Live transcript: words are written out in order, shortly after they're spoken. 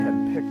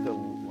picked the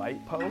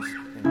light post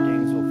in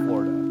Gainesville,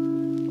 Florida.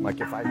 I'm like,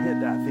 if I hit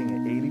that thing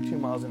at 82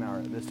 miles an hour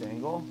at this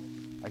angle,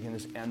 I can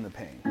just end the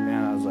pain.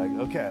 And I was like,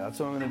 okay, that's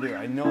what I'm gonna do.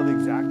 I know the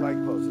exact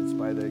light post. It's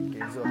by the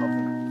Gainesville Health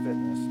and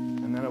Fitness.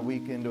 And then a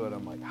week into it,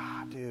 I'm like,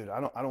 dude,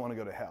 I don't want to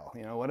go to hell.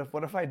 You know,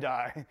 what if I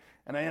die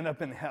and I end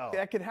up in hell?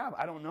 That could happen.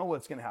 I don't know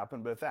what's gonna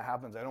happen, but if that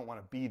happens, I don't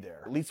want to be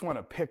there. At least want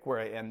to pick where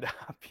I end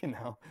up, you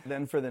know.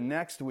 Then for the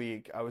next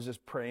week, I was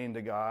just praying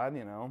to God,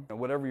 you know,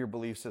 whatever your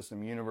belief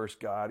system, universe,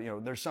 God, you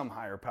know, there's some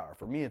higher power.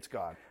 For me, it's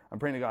God. I'm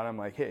praying to God. I'm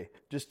like, hey,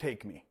 just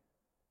take me.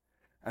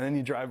 And then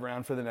you drive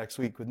around for the next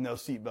week with no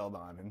seatbelt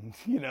on and,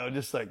 you know,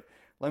 just like,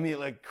 let me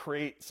like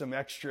create some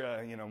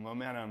extra, you know,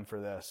 momentum for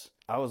this.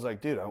 I was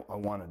like, dude, I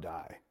want to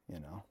die, you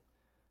know,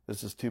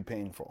 this is too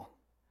painful.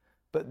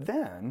 But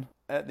then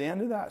at the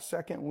end of that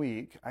second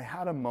week, I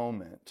had a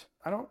moment.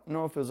 I don't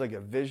know if it was like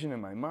a vision in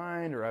my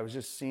mind or I was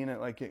just seeing it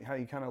like how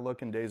you kind of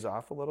look in Days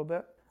Off a little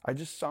bit. I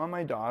just saw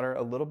my daughter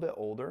a little bit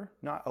older,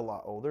 not a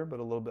lot older,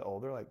 but a little bit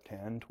older, like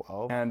 10,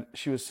 12. And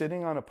she was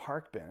sitting on a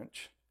park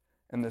bench.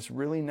 And this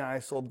really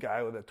nice old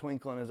guy with a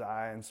twinkle in his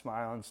eye and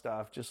smile and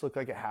stuff, just looked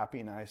like a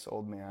happy, nice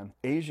old man.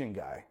 Asian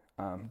guy,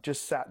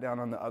 just sat down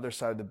on the other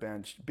side of the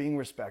bench, being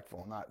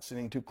respectful, not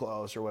sitting too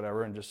close or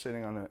whatever, and just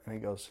sitting on it. And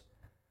he goes,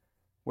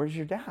 "Where's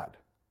your dad?"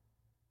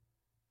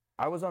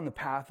 I was on the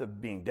path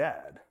of being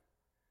dead.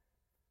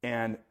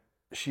 And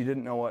she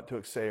didn't know what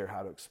to say or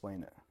how to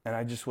explain it. And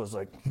I just was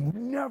like,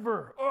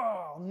 never,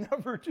 I'll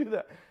never do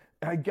that.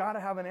 I gotta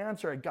have an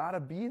answer. I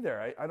gotta be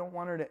there. I don't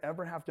want her to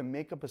ever have to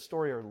make up a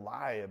story or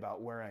lie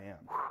about where I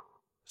am.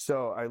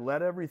 So I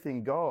let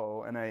everything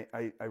go and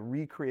I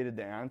recreated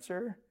the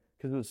answer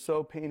because it was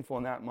so painful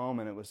in that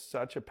moment. It was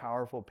such a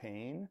powerful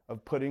pain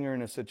of putting her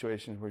in a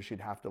situation where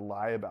she'd have to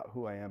lie about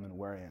who I am and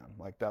where I am.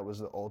 Like that was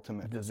the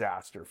ultimate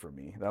disaster for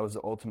me. That was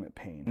the ultimate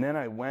pain. And then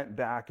I went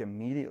back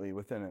immediately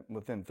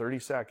within 30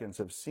 seconds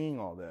of seeing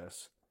all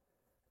this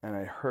and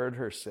I heard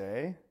her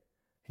say,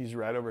 "He's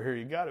right over here.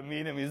 You got to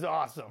meet him. He's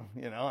awesome."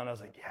 You know? And I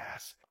was like,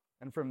 yes.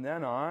 And from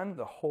then on,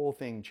 the whole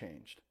thing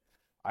changed.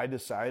 I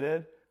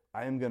decided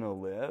I am going to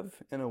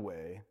live in a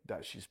way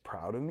that she's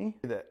proud of me,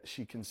 that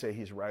she can say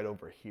he's right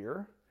over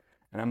here.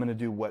 And I'm going to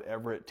do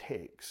whatever it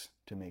takes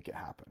to make it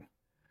happen.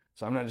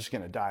 So I'm not just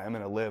going to die. I'm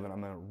going to live and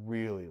I'm going to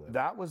really live.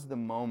 That was the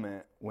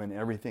moment when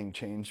everything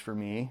changed for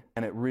me.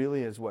 And it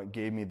really is what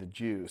gave me the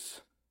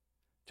juice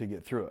to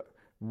get through it.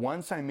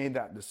 Once I made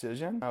that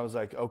decision, I was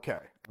like, okay,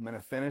 I'm going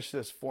to finish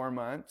this 4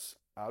 months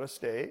out of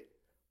state,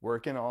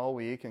 working all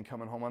week and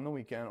coming home on the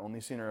weekend, only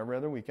seeing her every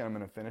other weekend. I'm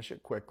going to finish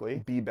it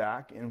quickly, be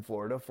back in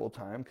Florida full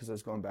time because I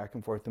was going back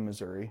and forth to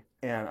Missouri,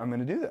 and I'm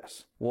going to do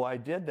this. Well, I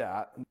did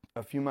that.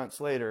 A few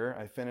months later,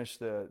 I finished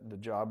the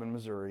job in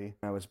Missouri.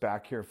 I was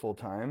back here full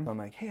time. I'm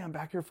like, hey, I'm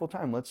back here full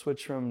time. Let's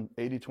switch from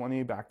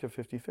 80-20 back to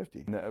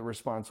 50-50. And the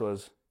response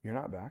was, "You're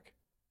not back."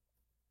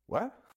 What?